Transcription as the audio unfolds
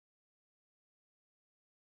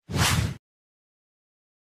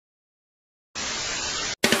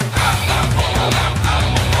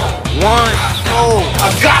One. Oh, I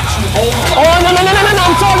got you, homie. Oh, no,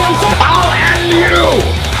 I'm sorry. I'll end you.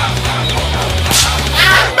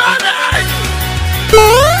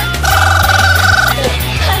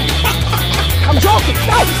 I'm joking.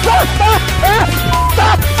 Stop.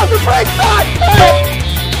 Stop the brake, stop.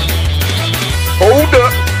 Hold up.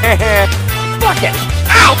 Fuck it.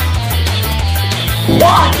 Ow.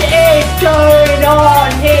 What is going on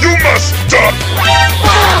here? You must stop.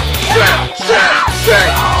 Shit.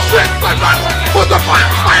 Put the fire.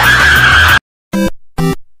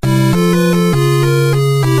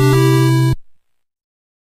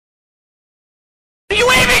 What are you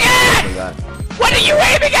aiming at? What are you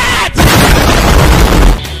aiming at?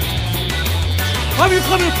 Why are you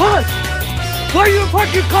coming apart? Why are you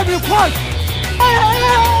fucking coming apart?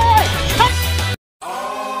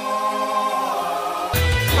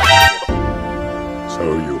 So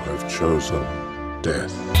you have chosen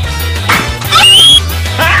death.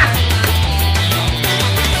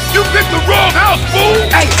 You picked the wrong house, fool!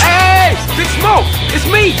 Hey! Big Smoke! It's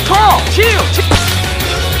me, Carl! Chill!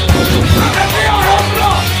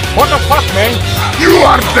 What the fuck, man? You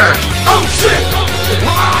are dead! Oh shit!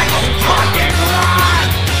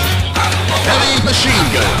 Heavy machine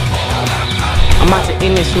gun. I'm about to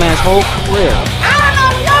end this man's whole career.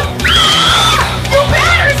 You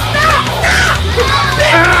better stop!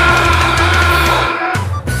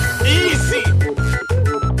 Easy!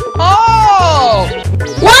 Oh!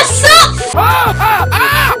 What's up?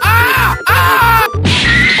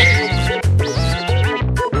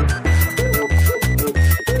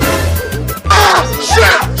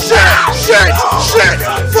 Shit!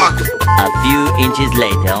 Fuck! A few inches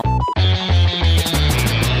later.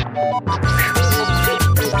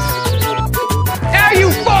 Now you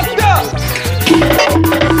fucked up!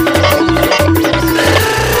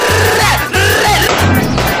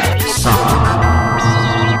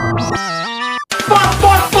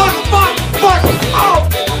 Fuck! Oh!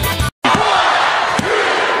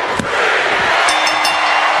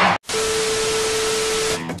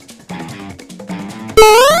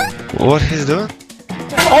 What he's doing?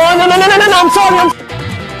 Oh, no, I'm sorry,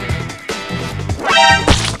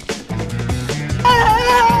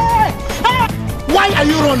 Why are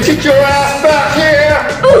you running? Get your ass back here!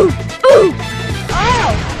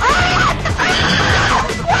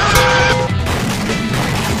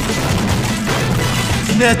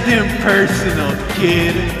 Nothing personal,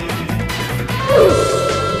 kid.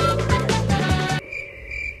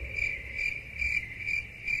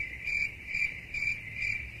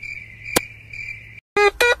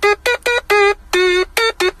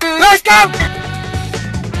 Let's go!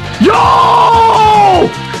 Yo!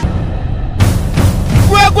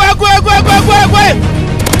 Wait!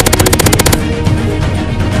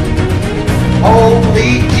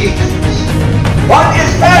 Holy Jesus! What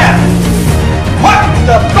is that? What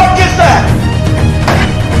the fuck is that?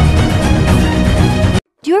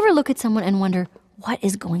 Do you ever look at someone and wonder what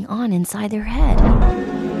is going on inside their head?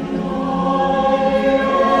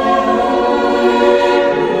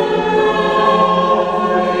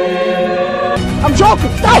 I'm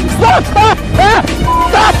joking! Stop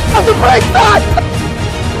the brake, stop!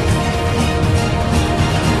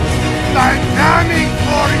 Dynamic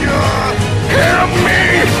for you! Help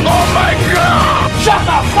me! Oh my god! Shut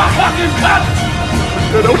the fuck up, you cunt!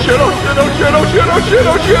 Shit!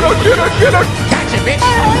 Catch it, bitch!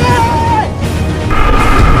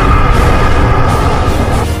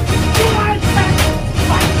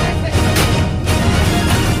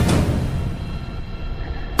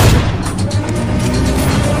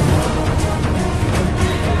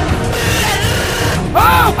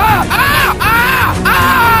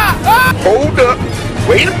 Hold up!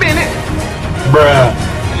 Wait a minute! Bruh,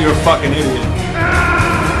 you're a fucking idiot.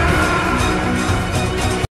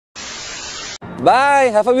 Bye,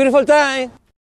 have a beautiful time!